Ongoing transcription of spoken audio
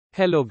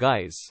Hello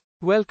guys.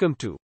 Welcome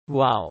to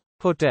Wow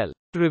Hotel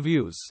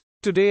Reviews.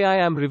 Today I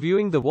am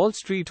reviewing the Wall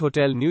Street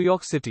Hotel, New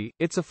York City.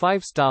 It's a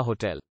 5-star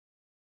hotel.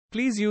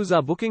 Please use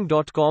our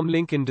booking.com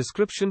link in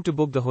description to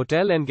book the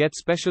hotel and get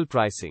special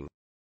pricing.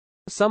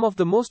 Some of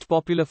the most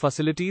popular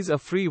facilities are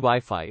free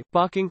Wi-Fi,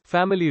 parking,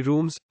 family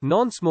rooms,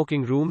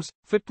 non-smoking rooms,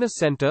 fitness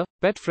center,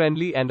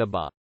 pet-friendly and a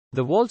bar.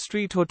 The Wall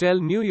Street Hotel,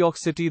 New York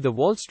City. The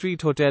Wall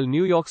Street Hotel,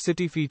 New York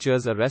City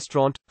features a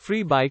restaurant,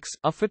 free bikes,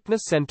 a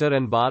fitness center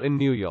and bar in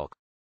New York.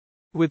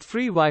 With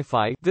free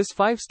Wi-Fi, this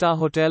 5-star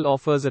hotel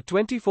offers a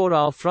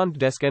 24-hour front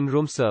desk and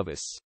room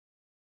service.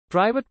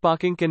 Private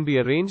parking can be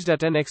arranged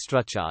at an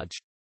extra charge.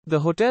 The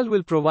hotel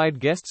will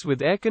provide guests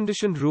with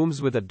air-conditioned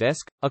rooms with a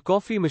desk, a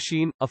coffee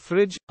machine, a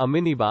fridge, a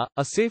minibar,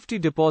 a safety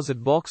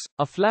deposit box,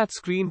 a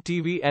flat-screen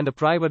TV and a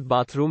private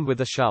bathroom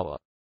with a shower.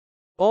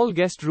 All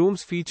guest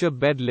rooms feature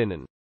bed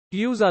linen.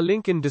 Use our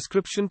link in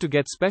description to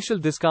get special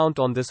discount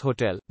on this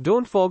hotel.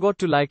 Don't forget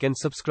to like and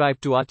subscribe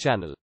to our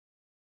channel.